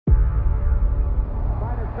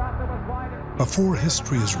Before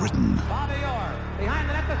history is written,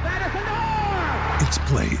 it's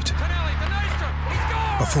played.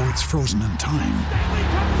 Before it's frozen in time,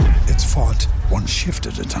 it's fought one shift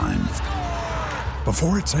at a time.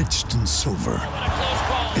 Before it's etched in silver,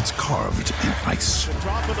 it's carved in ice.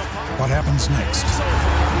 What happens next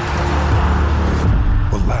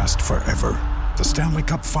will last forever. The Stanley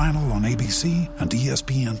Cup Final on ABC and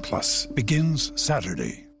ESPN Plus begins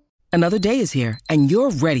Saturday. Another day is here, and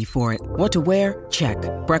you're ready for it. What to wear? Check.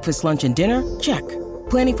 Breakfast, lunch, and dinner? Check.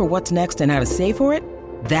 Planning for what's next and how to save for it?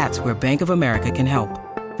 That's where Bank of America can help.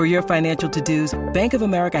 For your financial to-dos, Bank of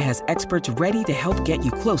America has experts ready to help get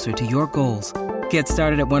you closer to your goals. Get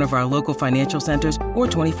started at one of our local financial centers or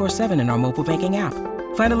 24/7 in our mobile banking app.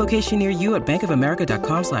 Find a location near you at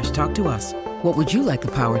bankofamerica.com/talktous. What would you like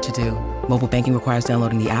the power to do? Mobile banking requires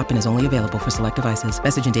downloading the app and is only available for select devices.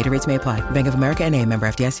 Message and data rates may apply. Bank of America N.A., member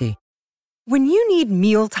FDIC. When you need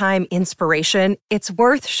mealtime inspiration, it's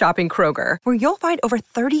worth shopping Kroger, where you'll find over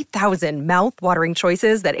 30,000 mouth-watering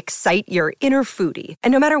choices that excite your inner foodie.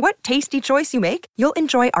 And no matter what tasty choice you make, you'll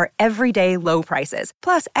enjoy our everyday low prices,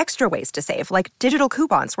 plus extra ways to save, like digital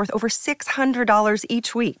coupons worth over $600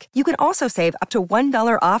 each week. You can also save up to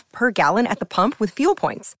 $1 off per gallon at the pump with fuel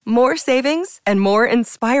points. More savings and more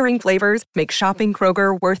inspiring flavors make shopping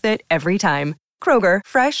Kroger worth it every time. Kroger,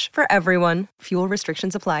 fresh for everyone. Fuel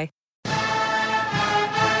restrictions apply.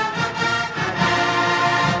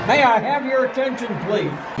 May I have your attention,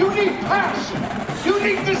 please? You need passion. You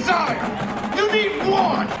need desire. You need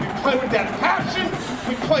want. We play with that passion.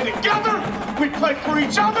 We play together. We play for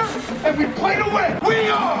each other. And we play to win. We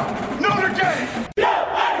are Notre Dame.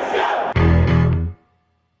 USA!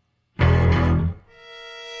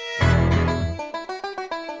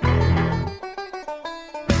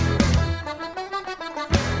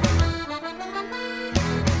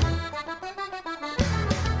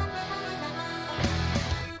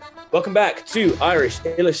 Welcome back to Irish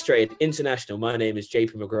Illustrated International. My name is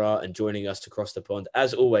JP McGrath, and joining us across the pond,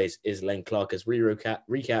 as always, is Len Clark as we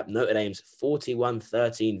recap Notre Dame's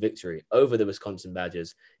 41-13 victory over the Wisconsin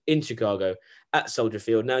Badgers in Chicago at Soldier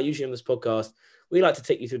Field. Now, usually on this podcast, we like to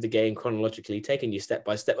take you through the game chronologically, taking you step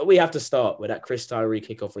by step, but we have to start with that Chris Tyree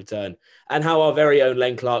kickoff return and how our very own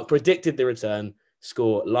Len Clark predicted the return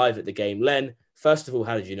score live at the game. Len, first of all,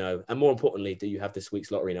 how did you know? And more importantly, do you have this week's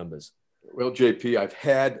lottery numbers? Well, JP,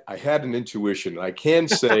 I had an intuition. I can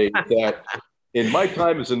say that in my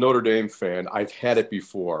time as a Notre Dame fan, I've had it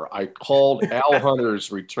before. I called Al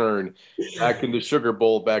Hunter's return back in the Sugar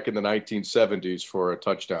Bowl back in the 1970s for a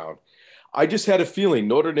touchdown. I just had a feeling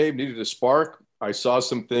Notre Dame needed a spark. I saw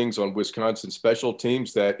some things on Wisconsin special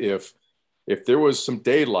teams that if there was some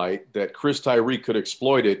daylight, that Chris Tyree could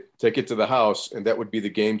exploit it, take it to the house, and that would be the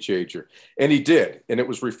game changer. And he did. And it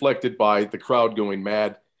was reflected by the crowd going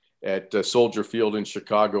mad at Soldier Field in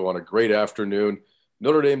Chicago on a great afternoon.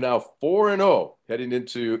 Notre Dame now 4-0 heading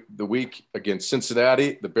into the week against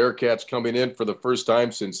Cincinnati. The Bearcats coming in for the first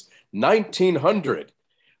time since 1900.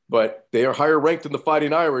 But they are higher ranked than the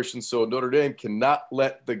Fighting Irish, and so Notre Dame cannot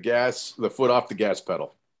let the foot off the gas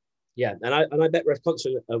pedal. Yeah, and I bet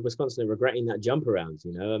Wisconsin are regretting that jump around,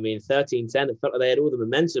 you know. I mean, 13-10, it felt like they had all the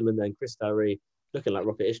momentum, and then Chris Tyree looking like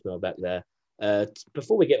Rocket Ishmael back there.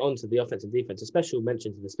 Before we get on to the offense and defense, a special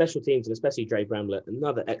mention to the special teams and especially Dre Bramlett,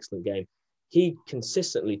 another excellent game. He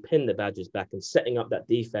consistently pinned the Badgers back and setting up that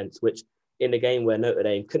defense, which in a game where Notre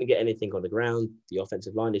Dame couldn't get anything on the ground, the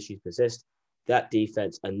offensive line issues persist. That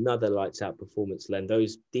defense, another lights out performance, Len.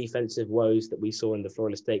 Those defensive woes that we saw in the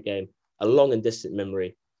Florida State game, a long and distant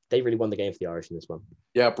memory. They really won the game for the Irish in this one.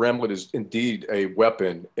 Yeah, Bramlett is indeed a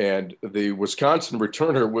weapon, and the Wisconsin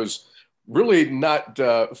returner was really not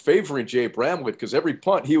favoring Jay Bramlett because every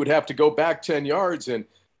punt he would have to go back 10 yards, and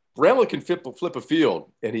Bramlett can flip a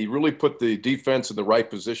field, and he really put the defense in the right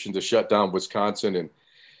position to shut down Wisconsin. And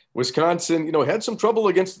Wisconsin, had some trouble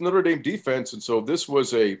against the Notre Dame defense, and so this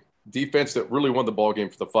was a defense that really won the ball game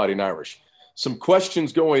for the Fighting Irish. Some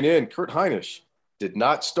questions going in. Kurt Hinish did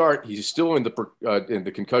not start. He's still in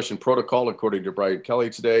the concussion protocol, according to Brian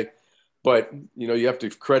Kelly today. But, you have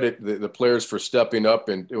to credit the players for stepping up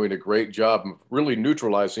and doing a great job of really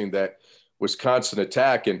neutralizing that Wisconsin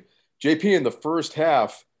attack. And JP, in the first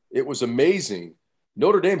half, it was amazing.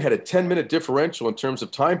 Notre Dame had a 10-minute differential in terms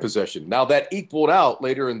of time possession. Now, that equaled out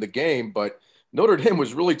later in the game, but Notre Dame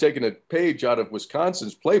was really taking a page out of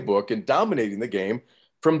Wisconsin's playbook and dominating the game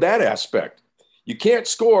from that aspect. You can't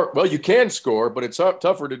score. Well, you can score, but it's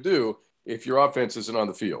tougher to do if your offense isn't on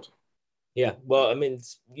the field. Yeah, well, I mean,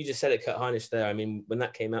 you just said it, Kurt Hinish there. I mean, when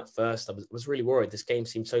that came out first, I was really worried. This game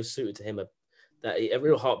seemed so suited to him, a a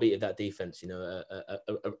real heartbeat of that defense, you know,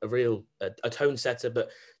 a real tone setter. But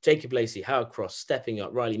Jacob Lacey, Howard Cross stepping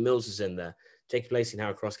up. Riley Mills is in there. Jacob Lacey and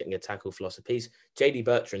Howard Cross getting a tackle for loss of piece. JD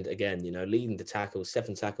Bertrand, again, you know, leading the tackles,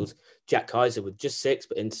 7 tackles. Jack Kaiser with just 6,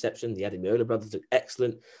 but interception. The Ademiola brothers look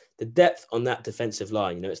excellent. The depth on that defensive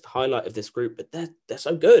line, you know, it's the highlight of this group, but they're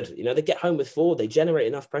so good. You know, they get home with 4. They generate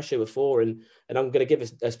enough pressure with 4. And I'm going to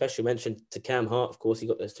give a special mention to Cam Hart. Of course, he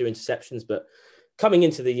got those 2 interceptions, but coming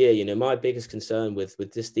into the year, you know, my biggest concern with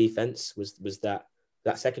this defense was that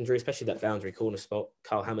secondary, especially that boundary corner spot,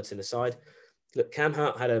 Kyle Hamilton aside. Look, Cam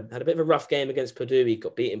Hart had a bit of a rough game against Purdue. He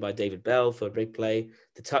got beaten by David Bell for a big play,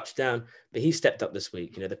 the touchdown, but he stepped up this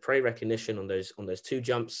week. You know, the play recognition on those 2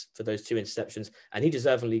 jumps for those 2 interceptions, and he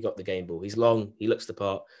deservedly got the game ball. He's long, he looks the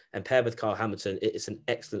part, and paired with Kyle Hamilton, it's an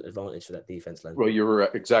excellent advantage for that defense, Len. Well, you're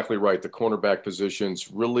exactly right. The cornerback position's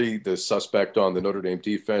really the suspect on the Notre Dame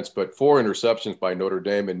defense, but 4 interceptions by Notre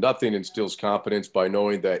Dame, and nothing instills confidence by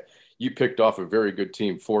knowing that you picked off a very good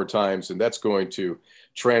team 4 times, and that's going to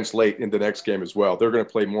translate in the next game as well. They're going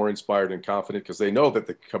to play more inspired and confident because they know that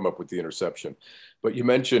they can come up with the interception. But you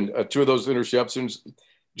mentioned 2 of those interceptions.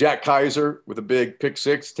 Jack Kaiser with a big pick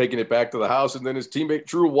 6, taking it back to the house, and then his teammate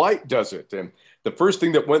Drew White does it. And the first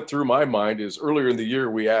thing that went through my mind is earlier in the year,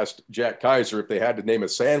 we asked Jack Kaiser if they had to name a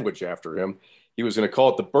sandwich after him. He was going to call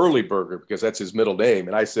it the Burley Burger because that's his middle name.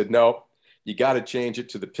 And I said, no, you got to change it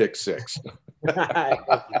to the pick 6. I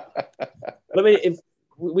mean, if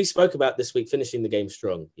we spoke about this week finishing the game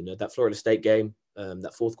strong, you know, that Florida State game,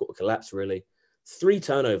 that fourth quarter collapse, really. 3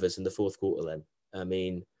 turnovers in the fourth quarter then. I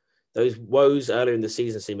mean, those woes earlier in the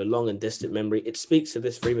season seem a long and distant memory. It speaks to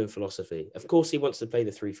this Freeman philosophy. Of course, he wants to play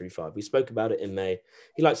the 3-3-5. We spoke about it in May.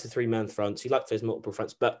 He likes the 3-man fronts. He likes those multiple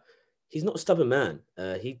fronts, but he's not a stubborn man.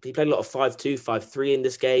 He played a lot of 5-2, 5-3 in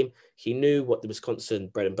this game. He knew what the Wisconsin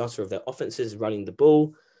bread and butter of their offenses, running the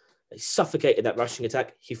ball. He suffocated that rushing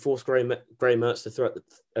attack. He forced Graham Mertz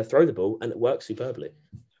to throw the ball, and it worked superbly.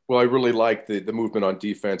 Well, I really like the movement on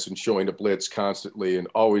defense and showing a blitz constantly and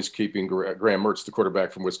always keeping Graham Mertz, the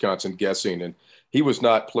quarterback from Wisconsin, guessing. And he was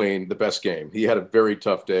not playing the best game. He had a very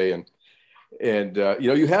tough day. And you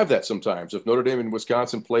know, you have that sometimes. If Notre Dame and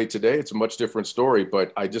Wisconsin play today, it's a much different story.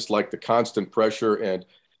 But I just like the constant pressure. And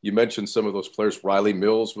you mentioned some of those players. Riley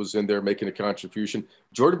Mills was in there making a contribution.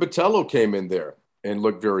 Jordan Botelho came in there and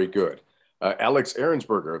looked very good. Alex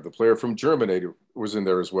Ahrensberger, the player from Germany, was in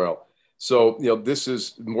there as well. So, you know, this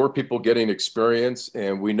is more people getting experience,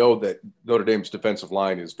 and we know that Notre Dame's defensive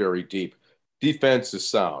line is very deep. Defense is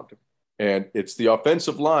sound, and it's the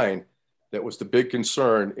offensive line that was the big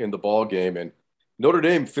concern in the ball game. And Notre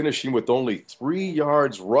Dame finishing with only 3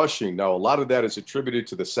 yards rushing. Now, a lot of that is attributed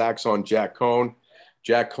to the sacks on Jack Cohn.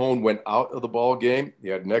 Jack Cohn went out of the ball game. He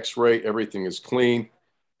had an X-ray. Everything is clean.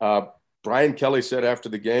 Brian Kelly said after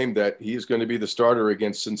the game that he's going to be the starter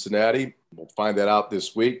against Cincinnati. We'll find that out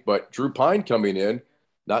this week. But Drew Pine coming in,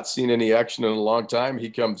 not seen any action in a long time.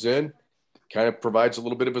 He comes in, kind of provides a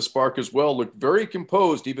little bit of a spark as well. Looked very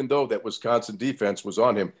composed, even though that Wisconsin defense was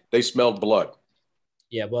on him. They smelled blood.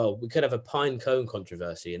 Yeah, well, we could have a Pine Cone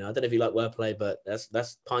controversy. You know, I don't know if you like wordplay, but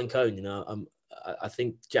that's Pine Cone. You know, I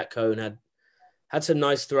think Jack Cohn had some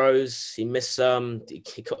nice throws. He missed some.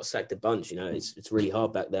 He got sacked a bunch. You know, it's really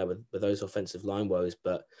hard back there with those offensive line woes.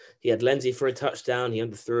 But he had Lindsey for a touchdown. He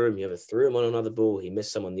underthrew him. He overthrew him on another ball. He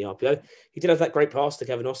missed some on the RPO. He did have that great pass to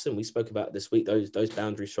Kevin Austin. We spoke about it this week. Those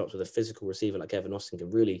boundary shots with a physical receiver like Kevin Austin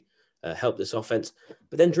can really help this offense.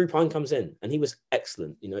 But then Drew Pine comes in, and he was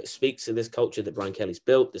excellent. You know, it speaks to this culture that Brian Kelly's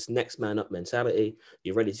built, this next man up mentality.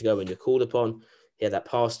 You're ready to go when you're called upon. He had that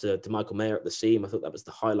pass to Michael Mayer at the seam. I thought that was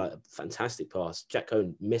the highlight. A fantastic pass. Jack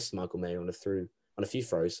Cohn missed Michael Mayer on a few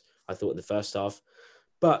throws, I thought, in the first half.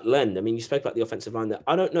 But Len, I mean, you spoke about the offensive line there.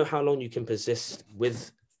 I don't know how long you can persist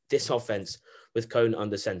with this offense with Cohn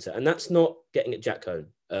under center. And that's not getting at Jack Cohn.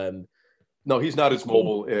 No, he's not as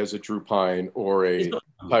mobile as a Drew Pine or a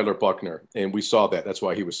Tyler Buckner. And we saw that. That's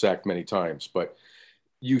why he was sacked many times. But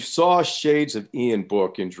you saw shades of Ian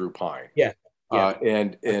Book in Drew Pine. Yeah.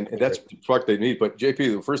 And that's the truck they need. But JP,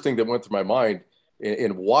 the first thing that went through my mind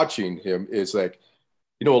in watching him is like,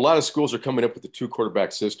 you know, a lot of schools are coming up with the 2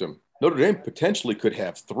 quarterback system. Notre Dame potentially could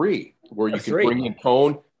have 3 where you can bring in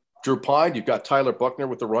Cohn, Drew Pine. You've got Tyler Buckner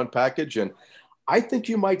with the run package. And I think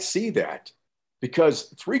you might see that because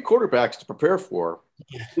 3 quarterbacks to prepare for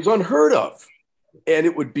is unheard of. And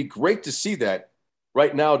it would be great to see that.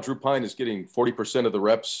 Right now, Drew Pine is getting 40% of the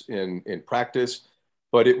reps in practice.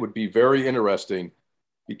 But it would be very interesting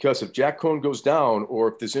because if Jack Cohn goes down or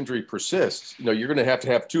if this injury persists, you know, you're going to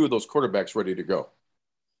have 2 of those quarterbacks ready to go.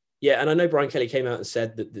 Yeah, and I know Brian Kelly came out and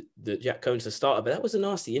said that Jack Cohn's the starter, but that was a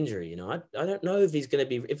nasty injury. You know, I don't know if he's going to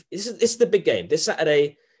be. If this is the big game. This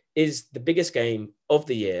Saturday is the biggest game of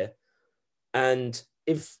the year, and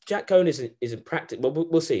if Jack Cohn isn't practice, well,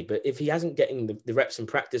 we'll see. But if he hasn't getting the reps in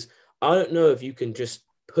practice, I don't know if you can just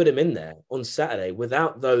put him in there on Saturday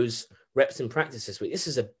without those reps in practice this week. This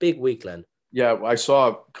is a big week, Len. Yeah, I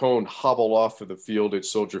saw Cohn hobble off of the field at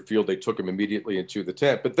Soldier Field. They took him immediately into the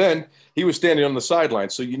tent, but then he was standing on the sideline,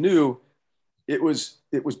 so you knew it was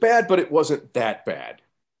bad, but it wasn't that bad.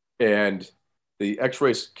 And the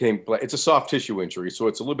X-rays came. It's a soft tissue injury, so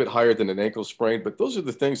it's a little bit higher than an ankle sprain. But those are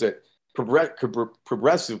the things that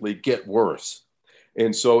progressively get worse.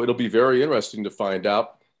 And so it'll be very interesting to find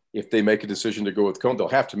out if they make a decision to go with Cohn. They'll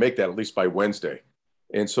have to make that at least by Wednesday.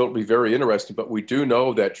 And so it'll be very interesting. But we do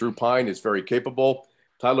know that Drew Pine is very capable.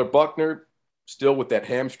 Tyler Buckner still with that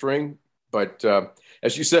hamstring. But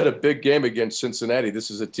as you said, a big game against Cincinnati.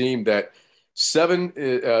 This is a team that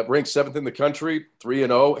ranked seventh in the country,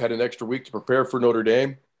 3-0, had an extra week to prepare for Notre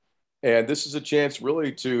Dame. And this is a chance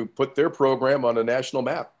really to put their program on a national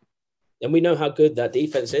map. And we know how good that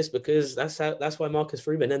defense is because that's why Marcus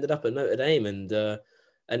Freeman ended up at Notre Dame. And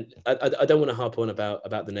I don't want to harp on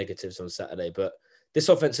about the negatives on Saturday, but this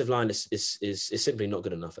offensive line is simply not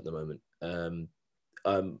good enough at the moment.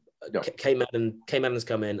 No. Kay Madden's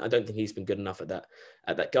come in. I don't think he's been good enough at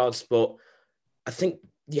that guard spot. I think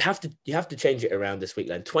you have to change it around this week,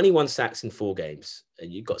 Len. 21 sacks in 4 games.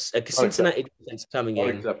 And you've got a Cincinnati defense coming in.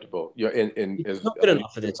 Unacceptable. Yeah, and it's not good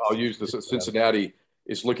enough for this. I'll use this. Cincinnati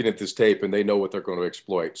is looking at this tape and they know what they're going to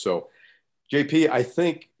exploit. So, JP, I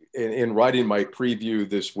think in writing my preview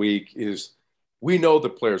this week is we know the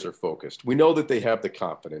players are focused. We know that they have the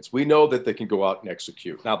confidence. We know that they can go out and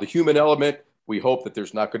execute. Now, the human element, we hope that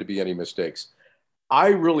there's not going to be any mistakes. I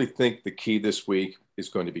really think the key this week is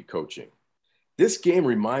going to be coaching. This game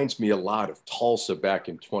reminds me a lot of Tulsa back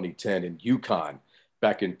in 2010 and UConn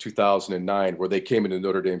back in 2009, where they came into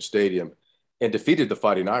Notre Dame Stadium and defeated the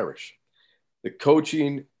Fighting Irish. The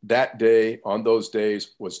coaching that day, on those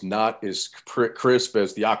days, was not as crisp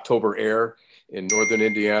as the October air in northern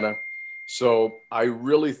Indiana. So I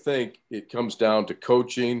really think it comes down to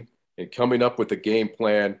coaching and coming up with a game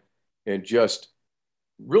plan and just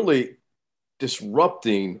really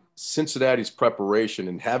disrupting Cincinnati's preparation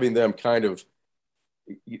and having them kind of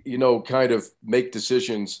make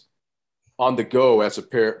decisions on the go as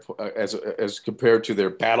compared to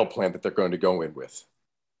their battle plan that they're going to go in with.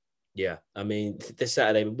 Yeah, I mean, this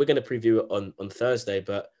Saturday, we're going to preview it on Thursday,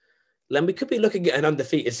 but Len, we could be looking at an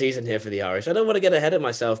undefeated season here for the Irish. I don't want to get ahead of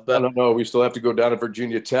myself, but I don't know. We still have to go down to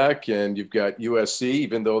Virginia Tech, and you've got USC,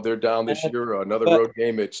 even though they're down this year, another road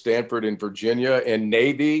game at Stanford and Virginia, and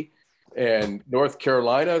Navy and North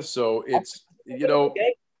Carolina. So it's,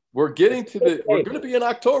 we're going to be in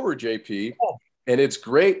October, JP, and it's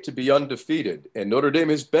great to be undefeated. And Notre Dame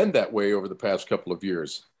has been that way over the past couple of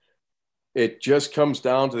years. It just comes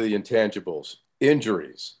down to the intangibles,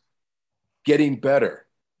 injuries, getting better.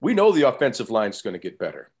 We know the offensive line is going to get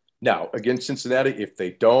better. Now, against Cincinnati, if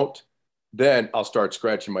they don't, then I'll start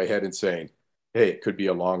scratching my head and saying, hey, it could be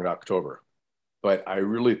a long October. But I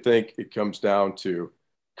really think it comes down to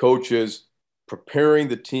coaches preparing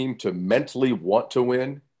the team to mentally want to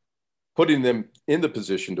win, putting them in the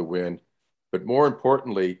position to win, but more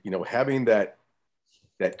importantly, having that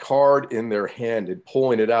card in their hand and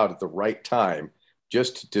pulling it out at the right time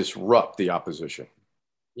just to disrupt the opposition.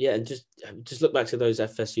 Yeah, and just look back to those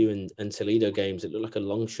FSU and Toledo games. It looked like a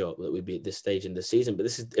long shot that we'd be at this stage in the season. But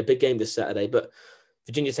this is a big game this Saturday. But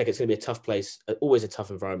Virginia Tech, it's going to be a tough place, always a tough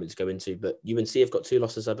environment to go into. But UNC have got 2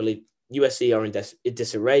 losses, I believe. USC are in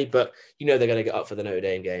disarray, but they're going to get up for the Notre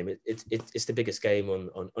Dame game. It's the biggest game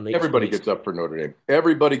on each. Everybody gets up for Notre Dame.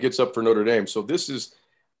 Everybody gets up for Notre Dame. So this is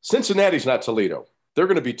Cincinnati's not Toledo. They're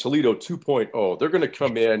going to be Toledo 2.0. They're going to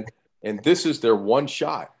come in, and this is their one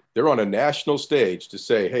shot. They're on a national stage to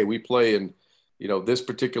say, hey, we play in, this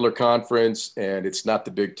particular conference, and it's not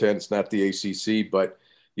the Big Ten, it's not the ACC, but,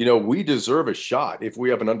 we deserve a shot if we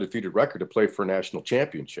have an undefeated record to play for a national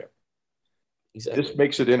championship. Exactly. This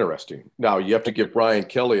makes it interesting. Now, you have to give Brian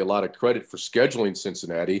Kelly a lot of credit for scheduling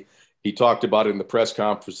Cincinnati. He talked about it in the press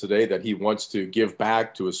conference today that he wants to give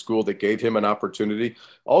back to a school that gave him an opportunity.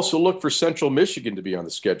 Also look for Central Michigan to be on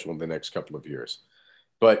the schedule in the next couple of years.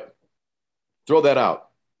 But throw that out.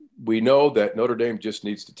 We know that Notre Dame just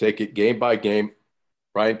needs to take it game by game.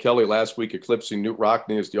 Brian Kelly last week eclipsing Knute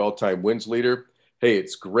Rockne as the all-time wins leader. Hey,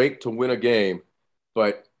 it's great to win a game,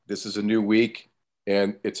 but this is a new week,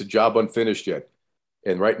 and it's a job unfinished yet.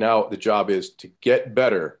 And right now, the job is to get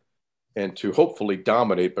better and to hopefully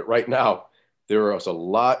dominate. But right now, There is a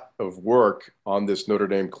lot of work on this Notre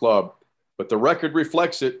Dame club, but the record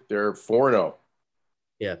reflects it. They're 4-0.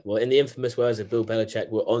 Yeah, well, in the infamous words of Bill Belichick,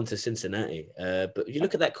 we're on to Cincinnati. But if you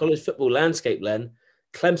look at that college football landscape, Len,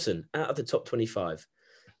 Clemson out of the top 25.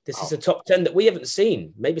 This is a top 10 that we haven't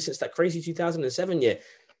seen, maybe since that crazy 2007 year.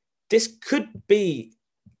 This could be,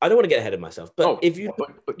 I don't want to get ahead of myself, but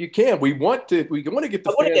but you can. We want to get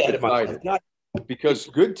the fans excited because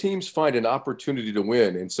good teams find an opportunity to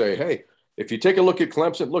win and say, hey, if you take a look at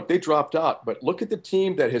Clemson, look, they dropped out, but look at the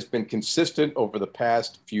team that has been consistent over the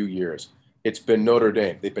past few years. It's been Notre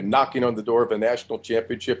Dame. They've been knocking on the door of a national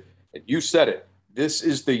championship. And you said it. This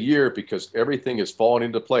is the year because everything is falling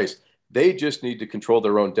into place. They just need to control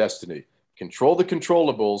their own destiny. Control the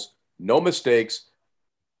controllables, no mistakes.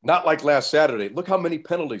 Not like last Saturday. Look how many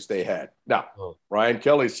penalties they had. Now, Ryan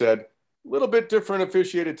Kelly said, a little bit different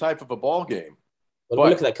officiated type of a ball game. Well,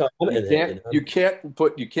 look at that. You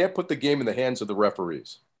can't put the game in the hands of the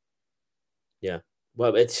referees. Yeah.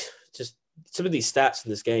 Well, it's just some of these stats in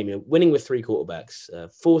this game, winning with 3 quarterbacks,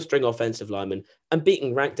 4-string offensive linemen, and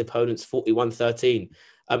beating ranked opponents 41-13.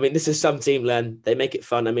 I mean, this is some team, Len. They make it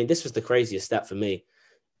fun. I mean, this was the craziest stat for me.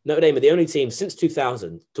 Notre Dame are the only team since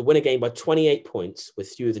 2000 to win a game by 28 points with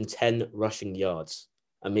fewer than 10 rushing yards.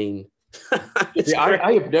 I mean,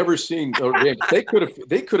 I have never seen Notre Dame.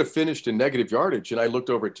 They could have finished in negative yardage. And I looked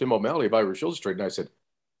over at Tim O'Malley of Irish Illustrated and I said,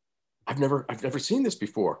 I've never seen this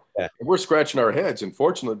before. Yeah. And we're scratching our heads. And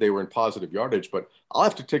fortunately, they were in positive yardage. But I'll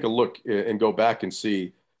have to take a look and go back and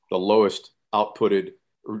see the lowest outputted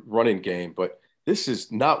running game. But this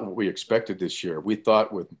is not what we expected this year. We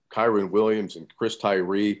thought with Kyron Williams and Chris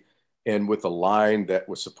Tyree and with a line that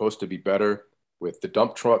was supposed to be better, with the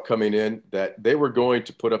dump truck coming in, that they were going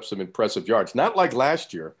to put up some impressive yards. Not like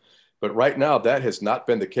last year, but right now that has not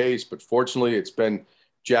been the case. But fortunately, it's been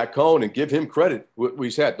Jack Cohn, and give him credit.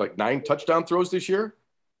 We've had like 9 touchdown throws this year,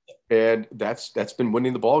 and that's been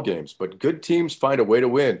winning the ball games. But good teams find a way to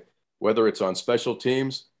win, whether it's on special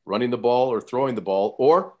teams, running the ball or throwing the ball,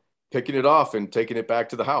 or picking it off and taking it back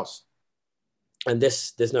to the house. And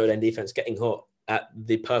this Notre Dame defense getting hot at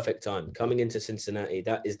the perfect time, coming into Cincinnati.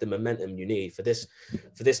 That is the momentum you need for this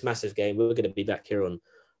massive game. We're going to be back here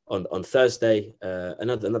on Thursday.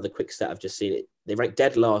 Another quick stat I've just seen it. They ranked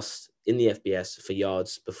dead last in the FBS for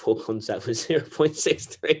yards before contact was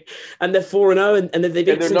 0.63, and they're 4-0, and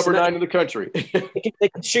they're number 9 in the country. they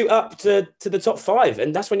can shoot up to the top 5,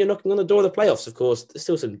 and that's when you're knocking on the door of the playoffs. Of course, there's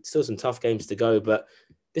still some tough games to go, but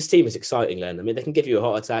this team is exciting, Len. I mean, they can give you a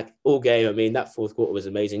heart attack all game. I mean, that fourth quarter was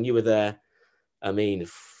amazing. You were there. I mean,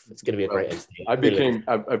 it's going to be a great end.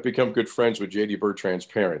 I've become good friends with JD Bertrand's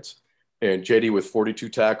parents. And JD with 42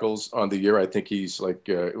 tackles on the year, I think he's like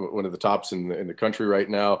one of the tops in the country right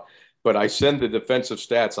now. But I send the defensive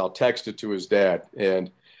stats. I'll text it to his dad. And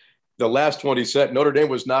the last one he sent, Notre Dame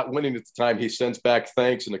was not winning at the time. He sends back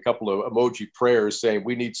thanks and a couple of emoji prayers saying,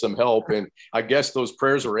 we need some help. And I guess those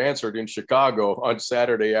prayers were answered in Chicago on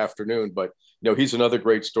Saturday afternoon. But, he's another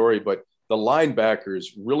great story. But the linebackers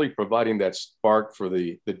really providing that spark for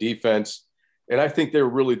the defense. And I think they're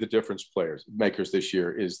really the difference makers this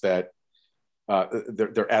year is that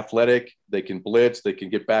they're athletic, they can blitz, they can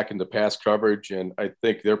get back into pass coverage. And I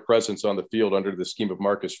think their presence on the field under the scheme of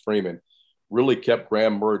Marcus Freeman really kept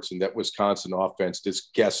Graham Mertz and that Wisconsin offense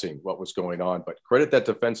just guessing what was going on. But credit that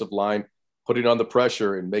defensive line, putting on the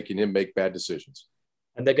pressure and making him make bad decisions.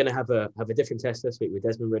 And they're going to have a different test this week with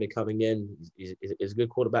Desmond Ridder coming in. He's a good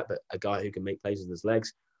quarterback, but a guy who can make plays with his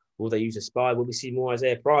legs. Will they use a spy? Will we see more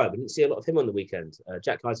Isaiah Pryor? We didn't see a lot of him on the weekend.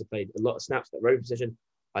 Jack Kaiser played a lot of snaps at road position.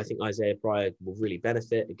 I think Isaiah Pryor will really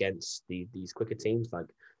benefit against these quicker teams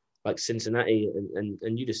like Cincinnati.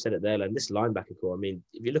 And you just said it there, and this linebacker core. I mean,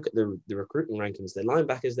 if you look at the recruiting rankings, the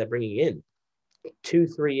linebackers they're bringing in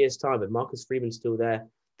 2-3 years' time, and Marcus Freeman's still there.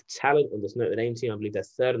 The talent on this Notre Dame team, I believe they're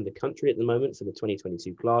 3rd in the country at the moment for the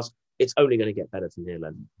 2022 class. It's only going to get better from here,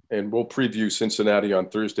 Len. And we'll preview Cincinnati on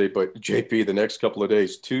Thursday, but JP, the next couple of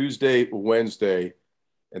days, Tuesday, Wednesday,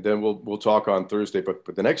 and then we'll talk on Thursday.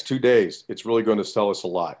 But the next 2 days, it's really going to tell us a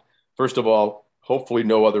lot. First of all, hopefully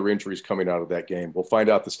no other injuries coming out of that game. We'll find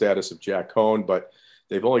out the status of Jack Cohn, but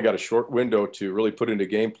they've only got a short window to really put in a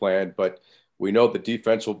game plan. But we know the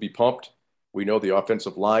defense will be pumped. We know the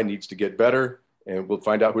offensive line needs to get better, and we'll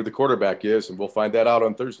find out who the quarterback is, and we'll find that out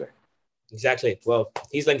on Thursday. Exactly. Well,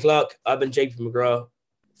 he's Len Clark. I've been JP McGraw.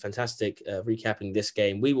 Fantastic recapping this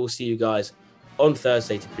game. We will see you guys on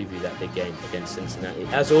Thursday to preview that big game against Cincinnati.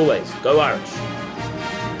 As always, go Irish.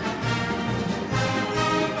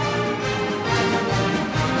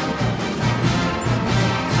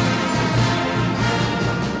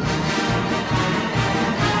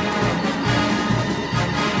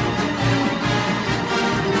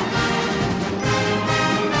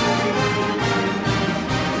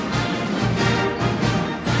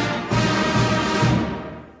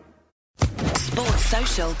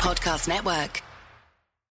 Original Podcast Network.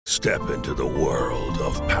 Step into the world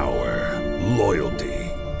of power, loyalty,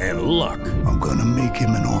 and luck. I'm gonna make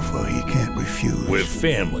him an offer he can't refuse. With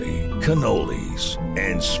family, cannolis,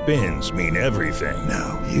 and spins mean everything.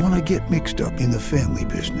 Now, you wanna get mixed up in the family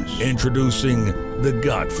business. Introducing The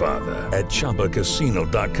Godfather at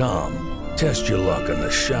ChumbaCasino.com. Test your luck in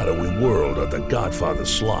the shadowy world of The Godfather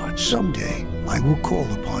slot. Someday, I will call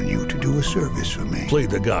upon you to do a service for me. Play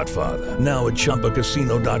The Godfather, now at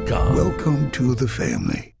ChumbaCasino.com. Welcome to the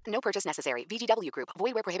family. No purchase necessary. VGW Group.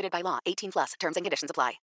 Void where prohibited by law. 18+. Terms and conditions apply.